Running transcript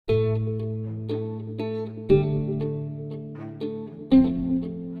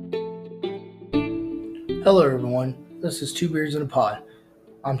Hello, everyone. This is Two Beers in a Pod.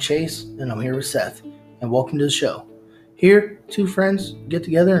 I'm Chase, and I'm here with Seth, and welcome to the show. Here, two friends get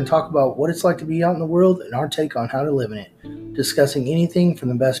together and talk about what it's like to be out in the world and our take on how to live in it, discussing anything from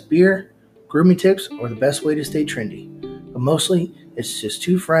the best beer, grooming tips, or the best way to stay trendy. But mostly, it's just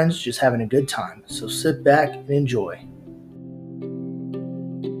two friends just having a good time, so sit back and enjoy.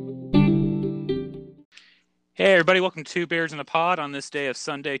 Hey everybody, welcome to Two Bears in a Pod on this day of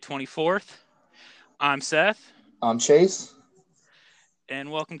Sunday 24th. I'm Seth, I'm Chase. and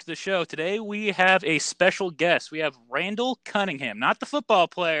welcome to the show. Today we have a special guest. We have Randall Cunningham, not the football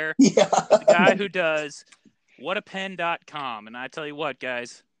player, but the guy who does whatapen.com. And I tell you what,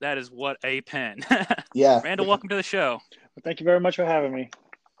 guys, that is what a pen. Yeah. Randall, welcome to the show. Well, thank you very much for having me.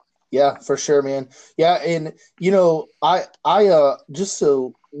 Yeah, for sure, man. Yeah, and I just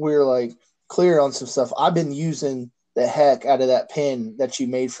so we're like clear on some stuff, I've been using the heck out of that pen that you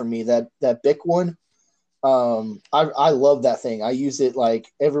made for me, that Bic one. I love that thing. I use it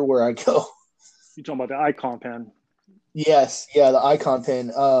like everywhere I go. You're talking about the Icon pen. Yes, yeah, the Icon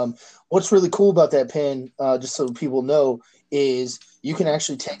pen. What's really cool about that pen, just so people know, is you can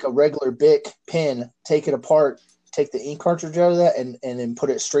actually take a regular Bic pen, take it apart, take the ink cartridge out of that, and then put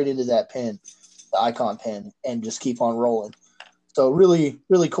it straight into that pen, the Icon pen, and just keep on rolling. So really,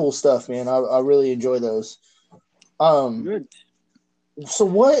 really cool stuff, man. I really enjoy those. Good. So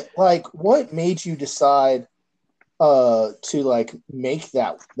what made you decide to like make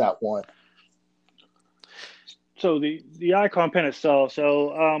that one? So the Icon pen itself.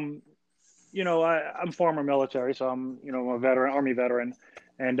 So I'm former military, so I'm a veteran, Army veteran.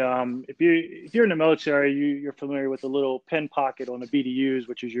 And if you're in the military, you're familiar with the little pen pocket on the BDUs,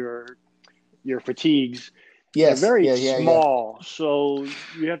 which is your fatigues. Yes, They're very yeah. small, so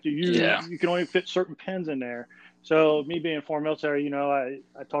you have to use. Yeah. You can only fit certain pens in there. So me being former military, I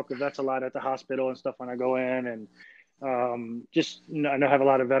talk to vets a lot at the hospital and stuff when I go in, and I know I have a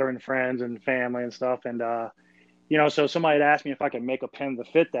lot of veteran friends and family and stuff, and so somebody had asked me if I could make a pen to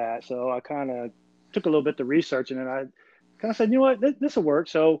fit that. So I kind of took a little bit to research, and then I kind of said, you know what, this will work.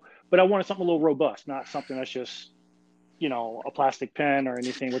 So, but I wanted something a little robust, not something that's just a plastic pen or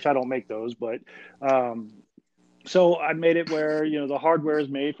anything, which I don't make those, but so I made it where, the hardware is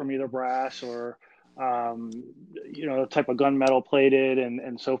made from either brass or, type of gunmetal plated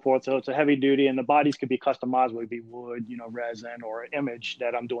and so forth. So it's a heavy duty, and the bodies could be customizable. It'd be wood, resin or image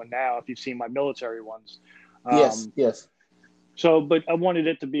that I'm doing now. If you've seen my military ones. Yes. So, but I wanted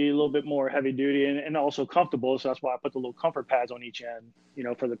it to be a little bit more heavy duty and also comfortable. So that's why I put the little comfort pads on each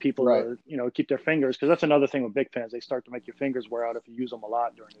end, for the people to, keep their fingers. Cause that's another thing with big pens. They start to make your fingers wear out if you use them a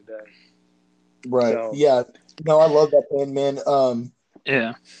lot during the day. Right. So, yeah. No, I love that pen, man.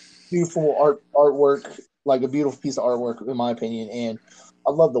 Yeah. Beautiful artwork, like a beautiful piece of artwork, in my opinion. And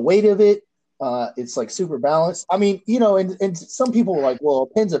I love the weight of it. It's like super balanced. I mean, and some people are like, well, a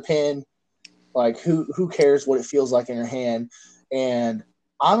pen's a pen. Like who cares what it feels like in your hand? And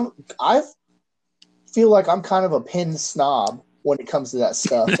I feel like I'm kind of a pen snob when it comes to that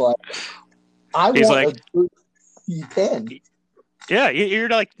stuff. Like I want a good pen. Yeah, you're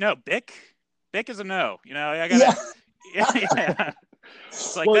like, no, Bic is a no. I gotta. Yeah.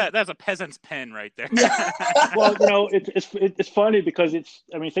 It's like that's a peasant's pen right there. Yeah. Well, it's funny because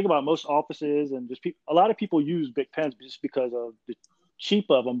think about most offices and just a lot of people use Bic pens just because of the cheap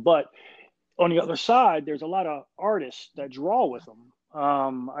of them. But on the other side, there's a lot of artists that draw with them.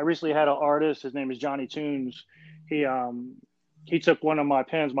 I recently had an artist, his name is Johnny Tunes. He took one of my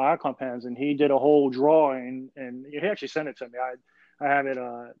pens, my Icon pens, and he did a whole drawing, and he actually sent it to me. I have it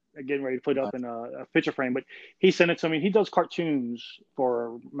getting ready to put up in a picture frame, but he sent it to me. He does cartoons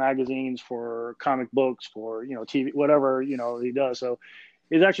for magazines, for comic books, for TV, whatever he does. So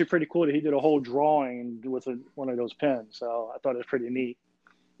it's actually pretty cool that he did a whole drawing with one of those pens. So I thought it was pretty neat.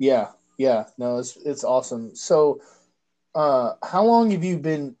 Yeah, no, it's awesome. So, how long have you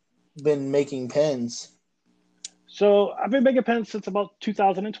been making pens? So I've been making pens since about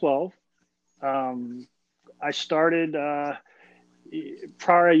 2012. I started.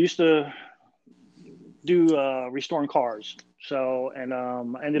 Prior, I used to do restoring cars. So, and I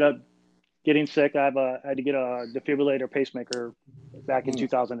ended up getting sick. I had to get a defibrillator pacemaker back in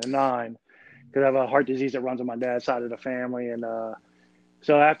 2009 because I have a heart disease that runs on my dad's side of the family. And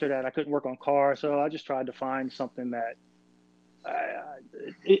so after that, I couldn't work on cars. So I just tried to find something that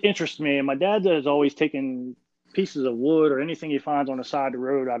it interests me. And my dad has always taken pieces of wood or anything he finds on the side of the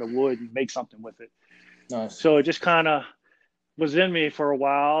road out of wood and make something with it. Nice. So it just kind of was in me for a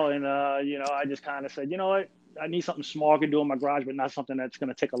while. And, I just kind of said, you know what, I need something small I can do in my garage, but not something that's going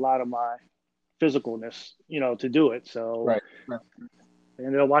to take a lot of my physicalness, to do it. So right. I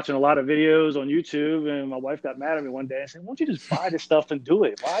ended up watching a lot of videos on YouTube, and my wife got mad at me one day and said, "Why don't you just buy this stuff and do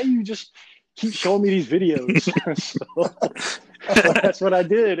it? Why you just keep showing me these videos?" So that's what I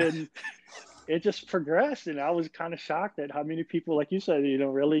did, and it just progressed. And I was kind of shocked at how many people, like you said,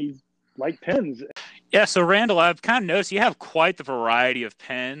 really like pens. Yeah, so Randall, I've kind of noticed you have quite the variety of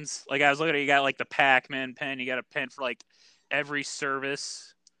pens. Like I was looking at, you got like the Pac-Man pen, you got a pen for like every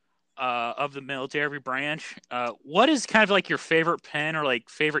service of the military, every branch. What is kind of like your favorite pen or like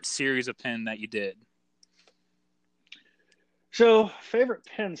favorite series of pen that you did? So favorite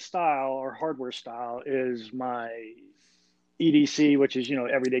pen style or hardware style is my EDC, which is,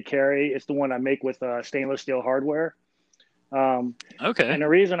 everyday carry. It's the one I make with stainless steel hardware. Okay. And the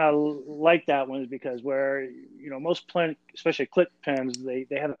reason I like that one is because where, most pen, especially clip pens, they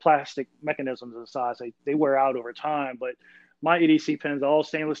have plastic mechanisms inside. So they wear out over time. But my EDC pens, all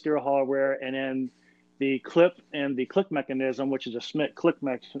stainless steel hardware. And then the clip and the click mechanism, which is a Schmidt click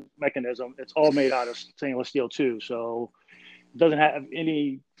mechanism, it's all made out of stainless steel too. So it doesn't have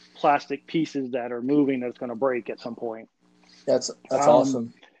any plastic pieces that are moving that's going to break at some point. That's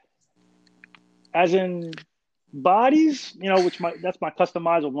awesome. As in bodies, that's my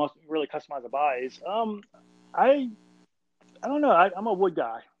customizable, most really customizable bodies. I don't know. I'm a wood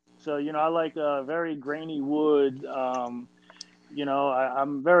guy, so I like very grainy wood. I'm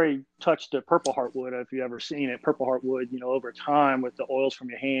very touched to Purple Heart wood. If you ever seen it, Purple Heart wood, over time with the oils from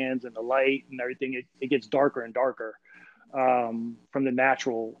your hands and the light and everything, it gets darker and darker from the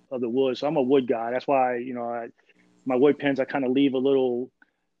natural of the wood. So I'm a wood guy. That's why my wood pens I kind of leave a little.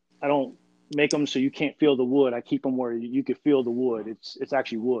 I don't make them so you can't feel the wood. I keep them where you can feel the wood. It's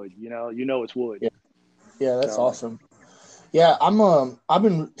actually wood. It's wood. Yeah, that's awesome. Yeah, I've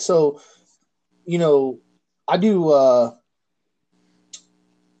been I do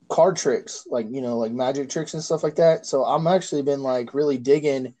card tricks, like like magic tricks and stuff like that. So I'm actually been like really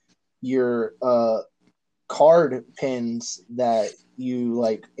digging your card pens that you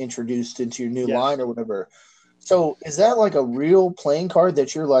like introduced into your new line or whatever. So is that like a real playing card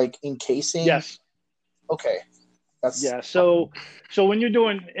that you're like encasing? Yes. Okay. So when you're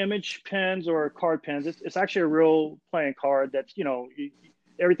doing image pens or card pens, it's actually a real playing card that's,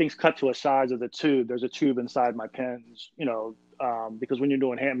 everything's cut to a size of the tube. There's a tube inside my pens, because when you're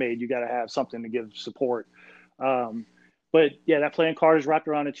doing handmade, you got to have something to give support. But yeah, that playing card is wrapped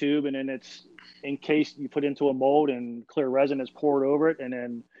around a tube, and then it's encased. You put into a mold, and clear resin is poured over it,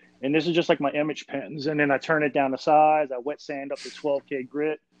 and this is just like my image pens. And then I turn it down to size. I wet sand up to 12K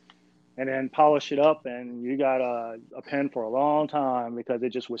grit, and then polish it up, and you got a pen for a long time because it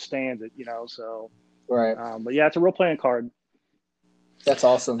just withstands it, So right. But yeah, it's a real playing card. That's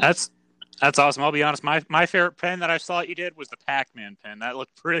awesome. That's awesome. I'll be honest. My favorite pen that I saw you did was the Pac-Man pen. That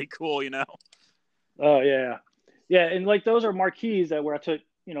looked pretty cool, Oh yeah, and like those are marquees that where I took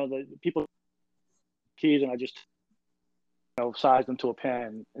the people keys and I just sized them to a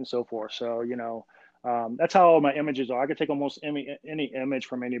pen and so forth. So that's how all my images are. I could take almost any image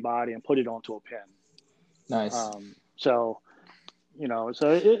from anybody and put it onto a pen. Nice. So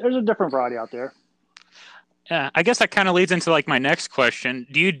there's a different variety out there. Yeah, I guess that kind of leads into like my next question.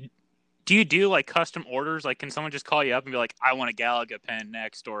 Do you do like custom orders? Like, can someone just call you up and be like, "I want a Galaga pen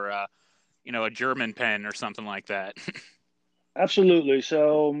next," or a German pen or something like that? Absolutely.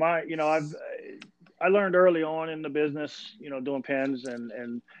 So I learned early on in the business, doing pens,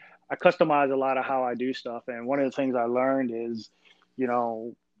 and I customize a lot of how I do stuff. And one of the things I learned is,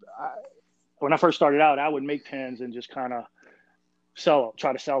 when I first started out, I would make pens and just kind of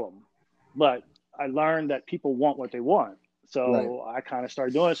try to sell them. But I learned that people want what they want. So I kind of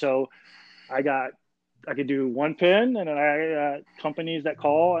started doing it. So I could do one pen, and then I got companies that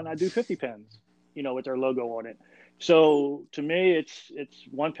call and I do 50 pens, with their logo on it. So to me, it's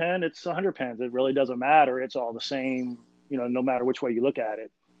one pen, it's 100 pens. It really doesn't matter. It's all the same, no matter which way you look at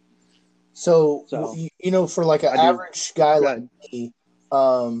it. So for like an average guy like me,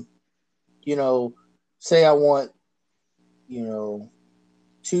 say I want,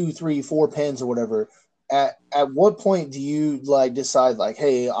 2, 3, 4 pens or whatever. At what point do you like decide like,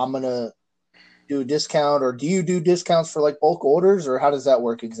 hey, I'm gonna do a discount, or do you do discounts for like bulk orders, or how does that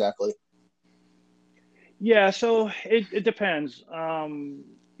work exactly? Yeah, so it depends. A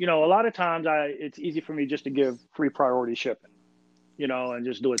lot of times it's easy for me just to give free priority shipping, and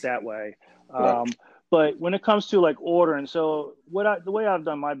just do it that way. Right. But when it comes to like ordering, so the way I've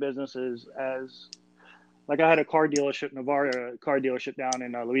done my business is like I had a car dealership, Navarra car dealership down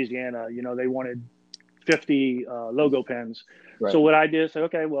in Louisiana. They wanted 50 logo pens. Right. So what I did is say,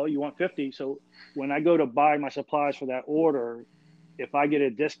 okay, well, you want 50. So when I go to buy my supplies for that order, if I get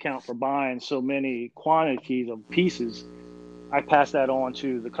a discount for buying so many quantities of pieces, I pass that on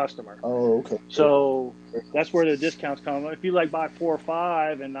to the customer. Oh, okay. So that's where the discounts come. If you like buy 4 or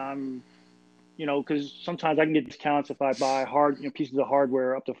 5, and I'm, because sometimes I can get discounts if I buy pieces of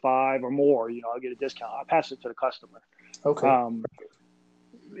hardware up to 5 or more. I'll get a discount. I pass it to the customer. Okay.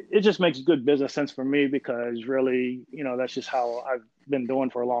 It just makes good business sense for me because really, that's just how I've been doing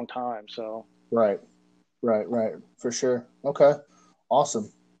for a long time. So. Right. For sure. Okay.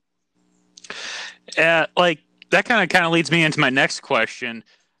 Awesome. Like that kind of leads me into my next question.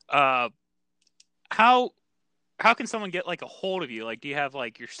 How can someone get like a hold of you? Like, do you have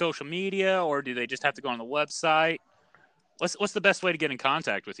like your social media, or do they just have to go on the website? What's the best way to get in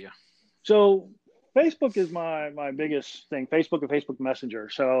contact with you? So Facebook is my biggest thing. Facebook and Facebook Messenger.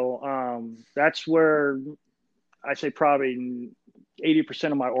 So that's where I say probably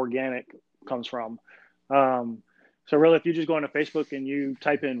 80% of my organic comes from. So really, if you just go into Facebook and you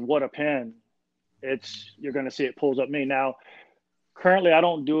type in "what a pen," you're going to see it pulls up me. Now, currently, I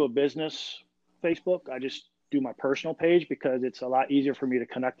don't do a business Facebook. I just do my personal page because it's a lot easier for me to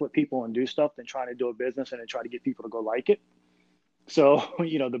connect with people and do stuff than trying to do a business and then try to get people to go like it. So,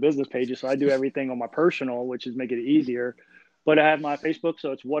 the business pages. So I do everything on my personal, which is making it easier. But I have my Facebook,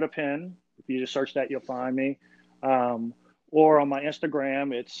 so it's "what a pen." If you just search that, you'll find me. Or on my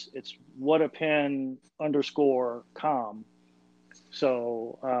Instagram, it's whatapen_com.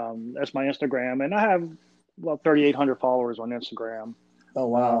 So that's my Instagram, and I have about 3,800 followers on Instagram. Oh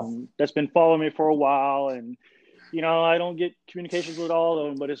wow! That's been following me for a while, and I don't get communications with all of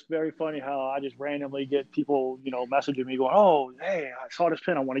them, but it's very funny how I just randomly get people, messaging me going, "Oh, hey, I saw this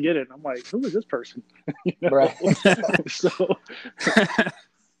pen, I want to get it." And I'm like, "Who is this person?" Right.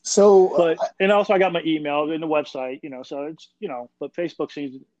 So, and also I got my email and the website, so it's, but Facebook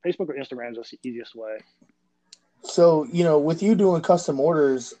or Instagram is the easiest way. So, with you doing custom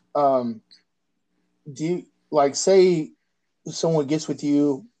orders, do you like say someone gets with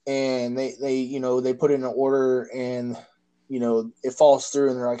you and they put in an order and, it falls through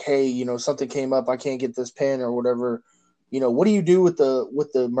and they're like, hey, something came up, I can't get this pen or whatever. What do you do with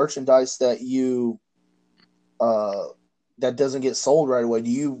the merchandise that you, that doesn't get sold right away? Do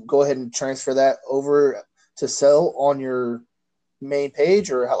you go ahead and transfer that over to sell on your main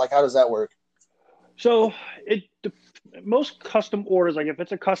page, or how does that work? So most custom orders, like if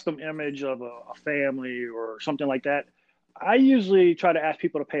it's a custom image of a family or something like that, I usually try to ask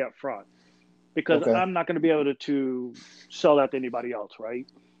people to pay up front because I'm not going to be able to sell that to anybody else, right?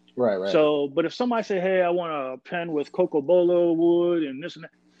 Right. So, but if somebody say, hey, I want a pen with Cocobolo wood and this and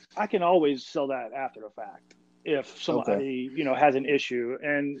that, I can always sell that after the fact if somebody, has an issue.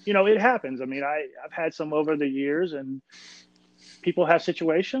 And, it happens. I mean, I've had some over the years and people have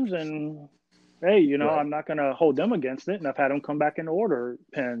situations and, hey, right. I'm not going to hold them against it. And I've had them come back and order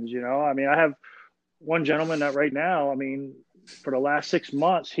pens, I mean, I have one gentleman that right now, I mean, for the last 6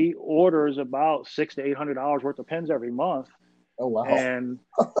 months, he orders about $600 to $800 worth of pens every month. Oh, wow. And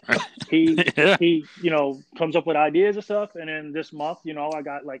he comes up with ideas and stuff. And then this month, I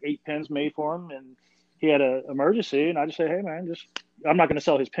got like 8 pens made for him and he had an emergency. And I just say, hey, man, I'm not going to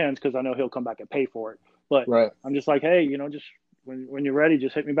sell his pens because I know he'll come back and pay for it. But right. I'm just like, hey, just when you're ready,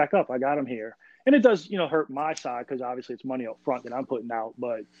 just hit me back up. I got them here. And it does, hurt my side because obviously it's money up front that I'm putting out.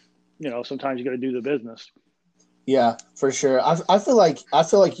 But, sometimes you got to do the business. Yeah, for sure. I feel like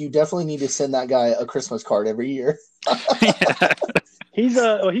you definitely need to send that guy a Christmas card every year. He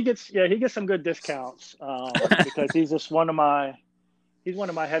gets some good discounts because he's just one of my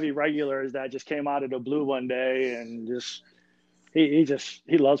heavy regulars that just came out of the blue one day and just he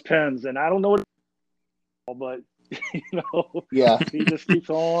loves pens and I don't know what, but yeah, he just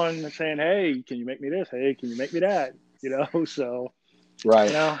keeps on saying, hey, can you make me this? Hey, can you make me that? So.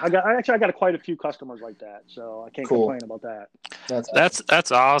 Right. I got quite a few customers like that, so I can't complain about that.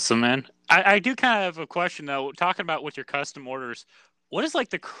 That's awesome, man. I do kind of have a question though. Talking about with your custom orders, what is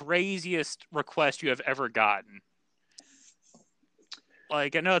like the craziest request you have ever gotten?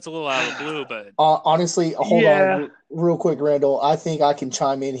 Like, I know it's a little out of the blue, but honestly, hold on real quick, Randall. I think I can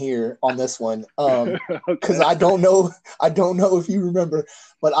chime in here on this one because I don't know if you remember,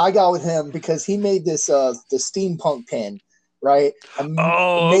 but I got with him because he made this the steampunk pen. Right.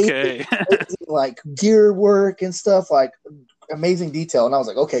 Okay. Like gear work and stuff, like amazing detail. And I was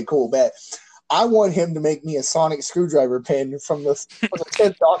like, okay, cool, bet. I want him to make me a sonic screwdriver pin from the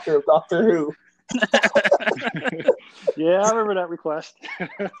 10th Doctor of Doctor Who. Yeah, I remember that request.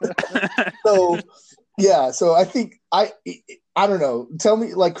 So I think I don't know. Tell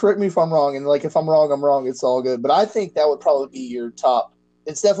me, like, correct me if I'm wrong, and like if I'm wrong, I'm wrong. It's all good. But I think that would probably be your top.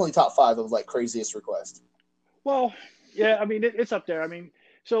 It's definitely top 5 of like craziest request. Well. Yeah, I mean, it's up there. I mean,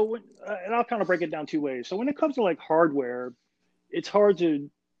 so and I'll kind of break it down 2 ways. So when it comes to like hardware, it's hard to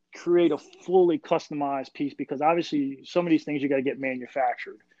create a fully customized piece because obviously some of these things you got to get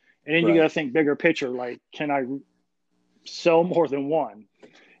manufactured, and then you got to think bigger picture. Like, can I sell more than one?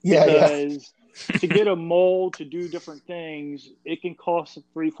 Yeah, because to get a mold to do different things, it can cost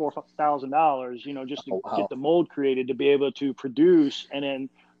 $3,000-$4,000, you know, just to get the mold created to be able to produce. And then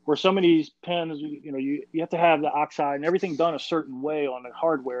where some of these pens, you know, you have to have the oxide and everything done a certain way on the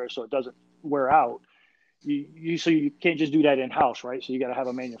hardware so it doesn't wear out. So you can't just do that in house, right? So you got to have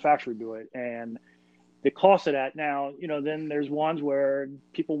a manufacturer do it, and the cost of that. Now, you know, then there's ones where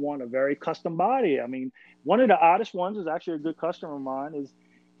people want a very custom body. I mean, one of the oddest ones is actually a good customer of mine. Is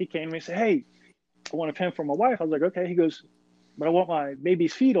he came to me and said, "Hey, I want a pen for my wife." I was like, "Okay." He goes, "But I want my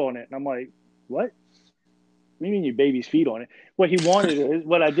baby's feet on it." And I'm like, "What? What do you mean your baby's feet on it?" What he wanted is,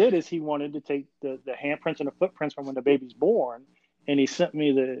 what I did is he wanted to take the handprints and the footprints from when the baby's born, and he sent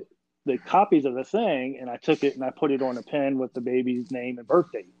me the copies of the thing, and I took it and I put it on a pen with the baby's name and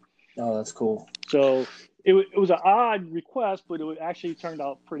birth date. Oh, that's cool. So it was an odd request, but it actually turned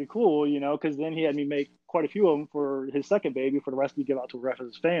out pretty cool, you know, because then he had me make quite a few of them for his second baby, for the rest he give out to the rest of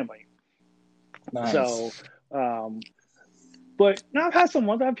his family. Nice. So, but now I've had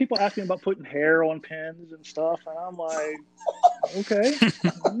I've had people asking about putting hair on pens and stuff, and I'm like, okay,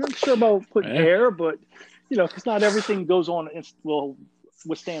 I'm not sure about putting hair, but you know, because not everything goes on will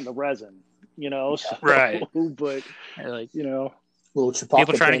withstand the resin, you know. So, right. But like, you know,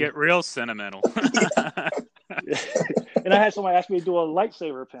 people trying to get real sentimental. And I had somebody ask me to do a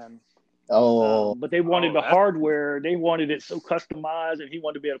lightsaber pen. Oh, but they wanted the hardware. They wanted it so customized, and he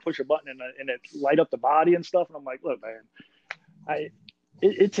wanted to be able to push a button and it light up the body and stuff. And I'm like, look, man,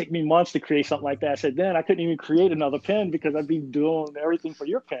 it took me months to create something like that. I said, then I couldn't even create another pen because I'd be doing everything for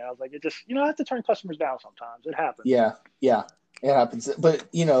your pen. I was like, it just, you know, I have to turn customers down sometimes. It happens. Yeah, it happens. But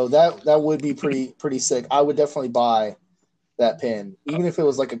you know, that would be pretty sick. I would definitely buy that pen, even if it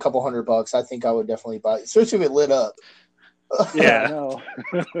was like a couple $100. I think I would definitely buy it, especially if it lit up. Yeah, no.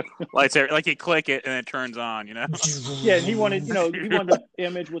 Lightsaber, like you click it and it turns on, you know. Yeah, and he wanted the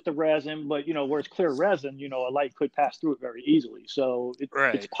image with the resin, but you know, where it's clear resin, you know, a light could pass through it very easily. So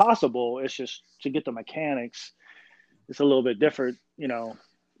it's possible. It's just to get the mechanics, it's a little bit different, you know,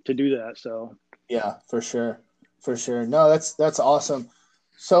 to do that. So yeah, for sure. No, that's awesome.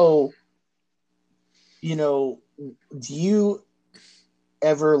 So, you know, do you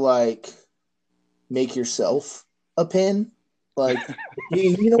ever like make yourself a pen? Like,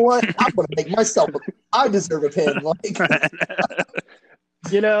 you know what? I'm gonna make myself. I deserve a pen. Like,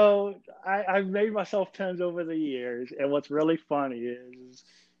 you know, I've made myself pens over the years, and what's really funny is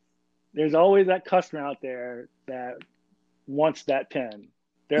there's always that customer out there that wants that pen.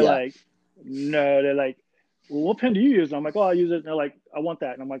 They're like, no, they're like, well, what pen do you use? And I'm like, oh, I use it. And they're like, I want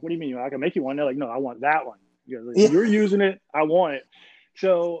that. And I'm like, what do you mean? I can make you one. They're like, no, I want that one. You're using it. I want it.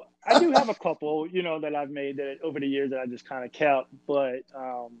 So I do have a couple, you know, that I've made that over the years that I just kind of kept, but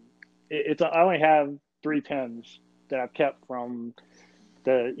I only have 3 pens that I've kept from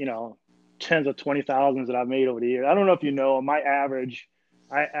the, you know, tens of 20,000s that I've made over the years. I don't know if you know, I average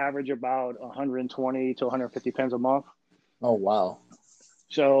about 120 to 150 pens a month. Oh, wow.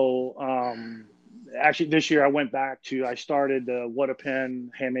 So actually this year I started the What a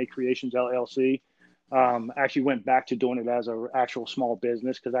Pen Handmade Creations LLC. Actually went back to doing it as an actual small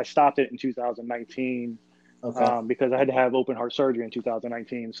business because I stopped it in 2019 because I had to have open heart surgery in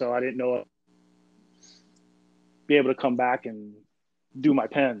 2019. So I didn't know be able to come back and do my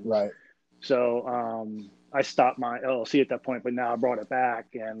pens. Right. So I stopped my LLC at that point, but now I brought it back.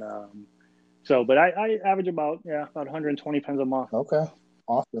 And but I average about 120 pens a month. Okay.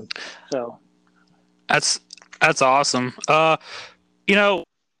 Awesome. So that's awesome. You know,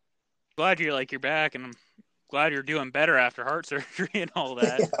 glad you're back, and I'm glad you're doing better after heart surgery and all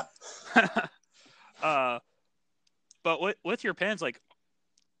that. Yeah. But with your pens, like,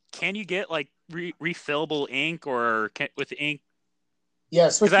 can you get like refillable ink with the ink?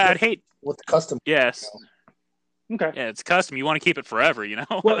 Yes, because I'd hate with the custom. Yes. You know. Okay. Yeah, it's custom. You want to keep it forever, you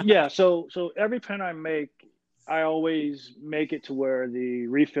know. Well, yeah. So every pen I make, I always make it to where the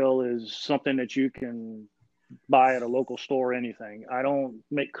refill is something that you can buy at a local store or anything. I don't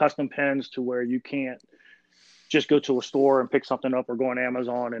make custom pens to where you can't just go to a store and pick something up or go on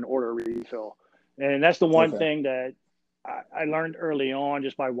Amazon and order a refill. And that's the one thing that I learned early on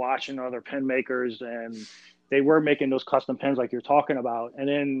just by watching other pen makers, and they were making those custom pens like you're talking about. And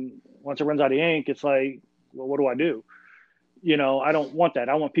then once it runs out of ink, it's like, well, what do I do? You know, I don't want that.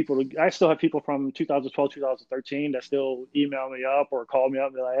 I want people I still have people from 2012, 2013 that still email me up or call me up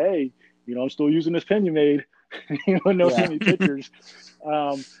and be like, hey, you know, I'm still using this pen you made. You know, send me pictures.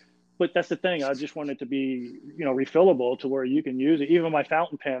 But but that's the thing. I just want it to be, refillable to where you can use it. Even my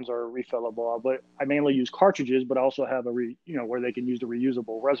fountain pens are refillable, but I mainly use cartridges, but I also have where they can use the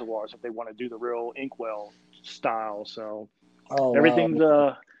reusable reservoirs if they want to do the real inkwell style. So everything's,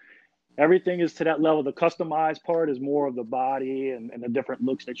 wow. everything is to that level. The customized part is more of the body and the different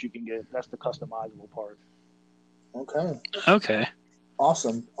looks that you can get. That's the customizable part. Okay.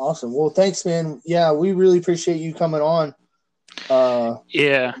 Awesome. Well, thanks, man. Yeah, we really appreciate you coming on.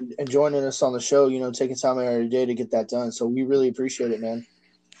 And joining us on the show, taking time out of your day to get that done. So we really appreciate it, man.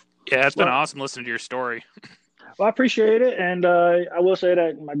 Yeah, it's been awesome listening to your story. Well, I appreciate it, and I will say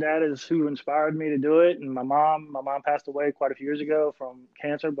that my dad is who inspired me to do it, and my mom passed away quite a few years ago from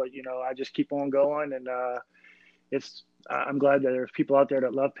cancer, but I just keep on going, and I'm glad that there's people out there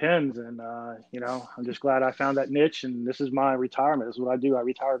that love pens, and I'm just glad I found that niche, and this is my retirement. This is what I do. I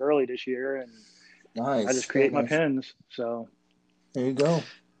retired early this year, and nice. I just create my pens. So there you go.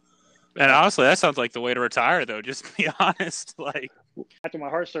 And honestly, that sounds like the way to retire, though. Just to be honest, like after my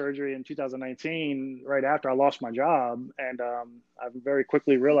heart surgery in 2019, right after I lost my job, and I very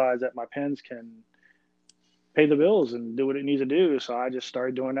quickly realized that my pens can pay the bills and do what it needs to do. So I just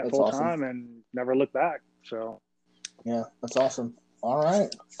started doing that full time and never looked back. So yeah, that's awesome. All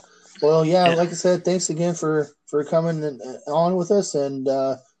right. Well, yeah, like I said, thanks again for coming on with us, and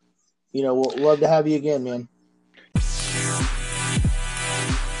we'll love to have you again, man.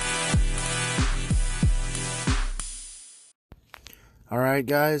 All right,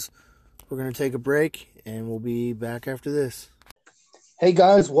 guys, we're going to take a break, and we'll be back after this. Hey,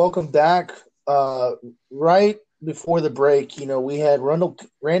 guys, welcome back. Right before the break, we had Randall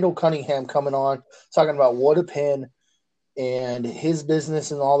Cunningham coming on, talking about What a Pen and his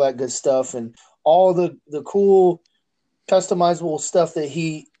business and all that good stuff, and all the cool customizable stuff that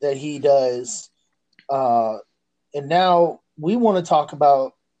he does. And now we want to talk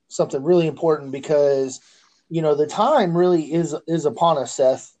about something really important because the time really is upon us,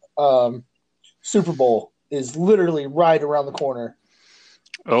 Seth. Super Bowl is literally right around the corner.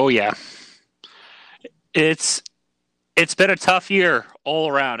 Oh yeah, it's been a tough year all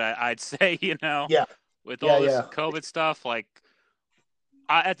around. I'd say, yeah, with all this COVID stuff. Like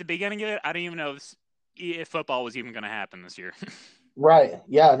at the beginning of it, I didn't even know if football was even going to happen this year. Right.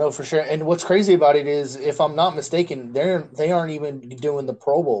 Yeah. No, for sure. And what's crazy about it is, if I'm not mistaken, they aren't even doing the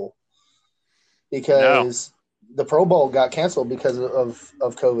Pro Bowl because the Pro Bowl got canceled because of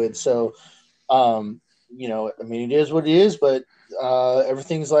COVID. So, it is what it is, but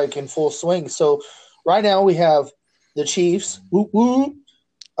everything's like in full swing. So right now we have the Chiefs playing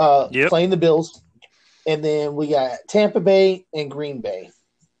the Bills, and then we got Tampa Bay and Green Bay.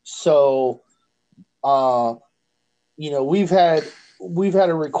 So, we've had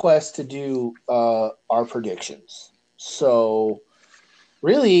a request to do our predictions. So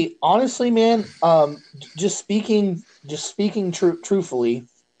really, honestly, man, just speaking truthfully,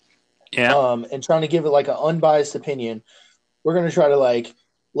 and trying to give it like an unbiased opinion, we're going to try to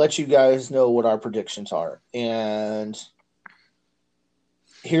let you guys know what our predictions are. And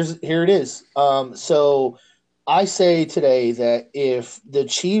here it is. So I say today that if the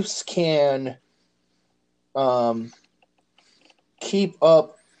Chiefs can keep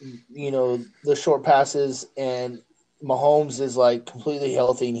up, the short passes, and Mahomes is completely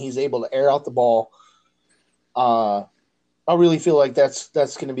healthy and he's able to air out the ball, I really feel like that's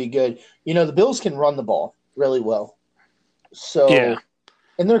going to be good. The Bills can run the ball really well. So,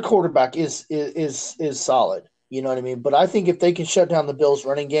 and their quarterback is solid. You know what I mean? But I think if they can shut down the Bills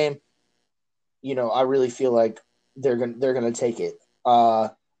running game, I really feel like they're going to take it.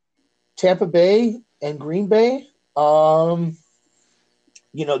 Tampa Bay and Green Bay,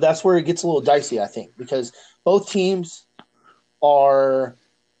 that's where it gets a little dicey, I think, because both teams are,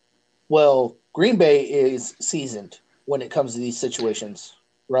 Green Bay is seasoned when it comes to these situations,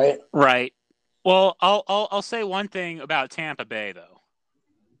 right? Right. Well, I'll say one thing about Tampa Bay, though.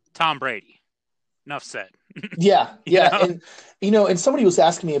 Tom Brady. Enough said. Yeah. And somebody was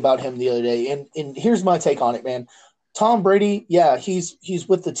asking me about him the other day, and here's my take on it, man. Tom Brady, he's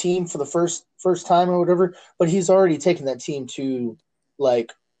with the team for the first time or whatever, but he's already taken that team to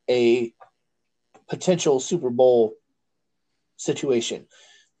a potential Super Bowl situation.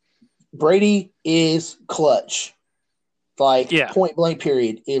 Brady is clutch. Point blank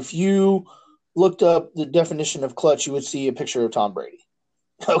period. If you looked up the definition of clutch, you would see a picture of Tom Brady.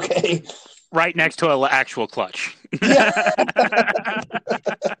 Okay. Right next to an actual clutch. Yeah.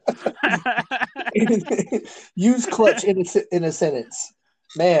 Use clutch in a sentence.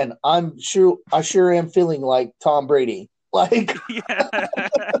 Man, I sure am feeling like Tom Brady.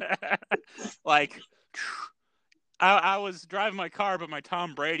 I was driving my car, but my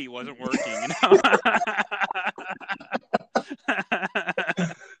Tom Brady wasn't working. You know?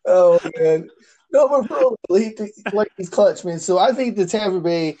 Oh man, no, but bro, he's clutch, man. So I think the Tampa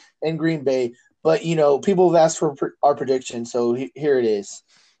Bay and Green Bay, but people have asked for our prediction, so here it is.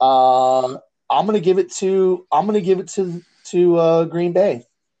 I'm gonna give it to Green Bay.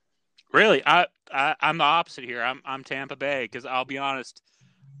 Really, I'm the opposite here. I'm Tampa Bay because I'll be honest.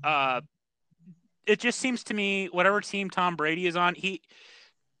 It just seems to me whatever team Tom Brady is on, he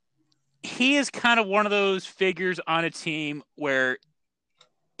is kind of one of those figures on a team where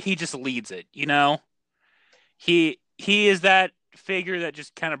he just leads it, He is that figure that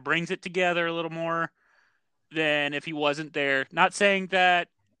just kind of brings it together a little more than if he wasn't there. Not saying that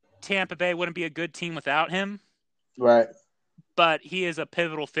Tampa Bay wouldn't be a good team without him. Right. But he is a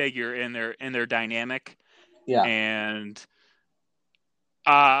pivotal figure in their dynamic. Yeah. And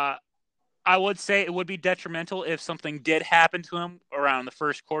I would say it would be detrimental if something did happen to him around the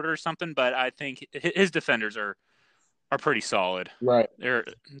first quarter or something, but I think his defenders are pretty solid. Right. They're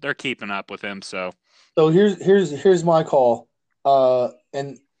keeping up with him, so here's my call.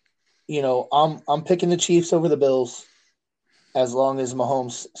 And I'm picking the Chiefs over the Bills as long as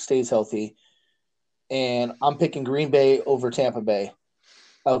Mahomes stays healthy. And I'm picking Green Bay over Tampa Bay.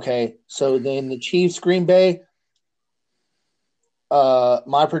 Okay, so then the Chiefs, Green Bay.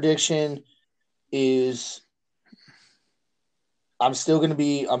 My prediction is I'm still gonna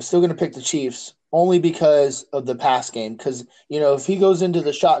pick the Chiefs only because of the pass game. Because if he goes into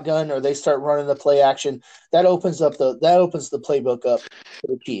the shotgun or they start running the play action, that opens the playbook up for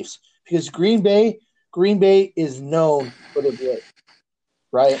the Chiefs. Because Green Bay is known for the blitz,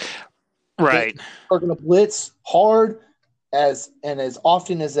 right? Right. They're going to blitz hard as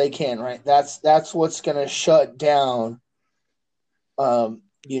often as they can, right? That's what's going to shut down, the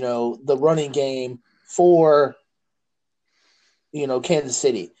running game for, Kansas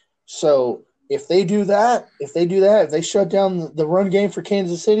City. So if they do that, if they shut down the run game for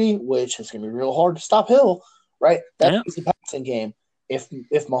Kansas City, which is going to be real hard to stop Hill, right? That's the passing game. If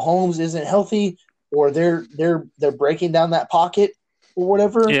Mahomes isn't healthy or they're breaking down that pocket or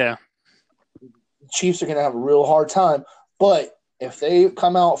whatever, yeah. Chiefs are going to have a real hard time, but if they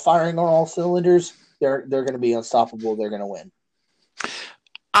come out firing on all cylinders, they're going to be unstoppable. They're going to win.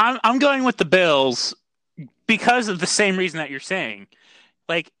 I'm going with the Bills because of the same reason that you're saying.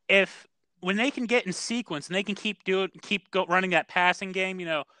 Like when they can get in sequence and they can keep running that passing game,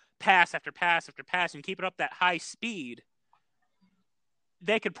 pass after pass after pass, and keep it up that high speed,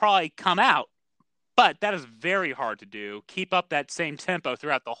 they could probably come out. But that is very hard to do. Keep up that same tempo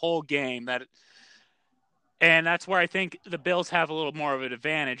throughout the whole game. And that's where I think the Bills have a little more of an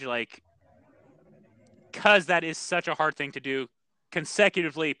advantage, because that is such a hard thing to do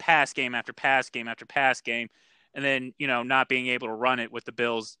consecutively, pass game after pass game after pass game, and then, not being able to run it with the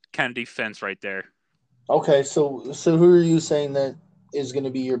Bills kind of defense right there. Okay, so who are you saying that is going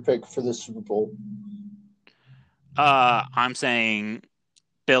to be your pick for the Super Bowl? I'm saying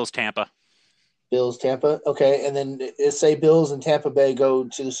Bills, Tampa. Bills, Tampa. Okay, and then say Bills and Tampa Bay go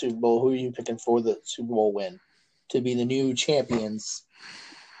to the Super Bowl. Who are you picking for the Super Bowl win to be the new champions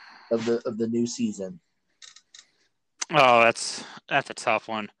of the new season? Oh, that's a tough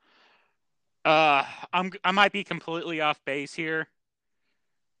one. I might be completely off base here,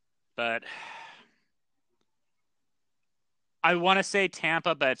 but I want to say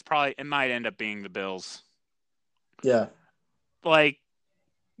Tampa, but it might end up being the Bills. Yeah.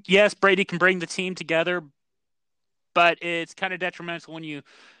 Yes, Brady can bring the team together, but it's kind of detrimental when you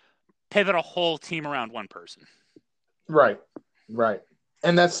pivot a whole team around one person. Right.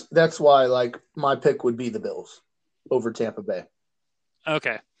 And that's why my pick would be the Bills over Tampa Bay.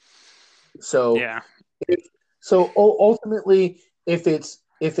 Okay. So yeah. So ultimately, if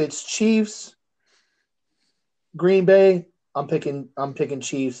it's Chiefs, Green Bay, I'm picking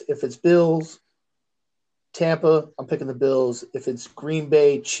Chiefs. If it's Bills, Tampa, I'm picking the Bills. If it's Green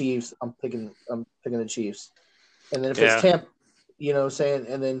Bay, Chiefs, I'm picking the Chiefs. And then if it's Tampa,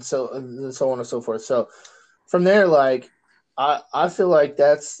 and then so on and so forth. So from there, I feel like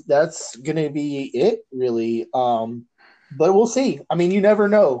that's gonna be it, really. But we'll see. I mean, you never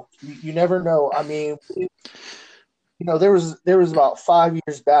know. You never know. I mean, there was about 5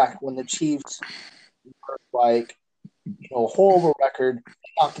 years back when the Chiefs were horrible record,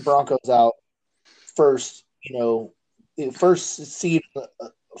 knocked the Broncos out first. First seed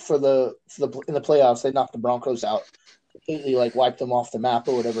for the in the playoffs. They knocked the Broncos out, completely wiped them off the map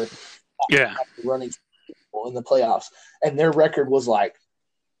or whatever. Yeah, running in the playoffs, and their record was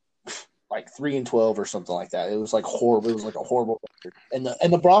like 3-12 or something like that. It was like horrible. It was like a horrible record. And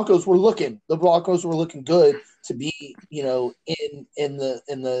the Broncos were looking good to be, you know, in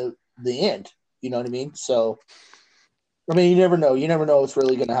the end. You know what I mean? So, I mean, you never know. You never know what's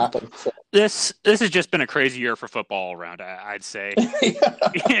really going to happen. So. This has just been a crazy year for football all around. I'd say,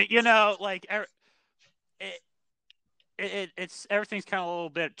 you know, like it's everything's kind of a little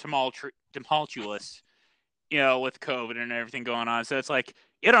bit tumultuous, you know, with COVID and everything going on. So it's like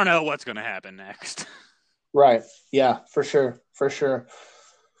you don't know what's going to happen next. Right. Yeah, for sure. For sure.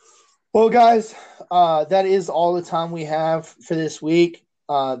 Well, guys, that is all the time we have for this week.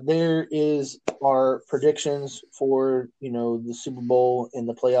 There is our predictions for, you know, the Super Bowl and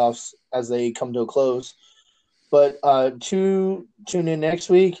the playoffs as they come to a close. But tune in next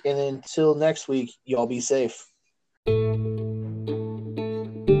week, and until next week, y'all be safe.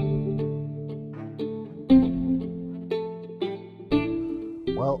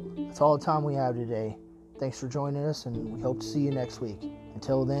 Well, that's all the time we have today. Thanks for joining us, and we hope to see you next week.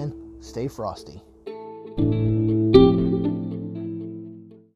 Until then, stay frosty.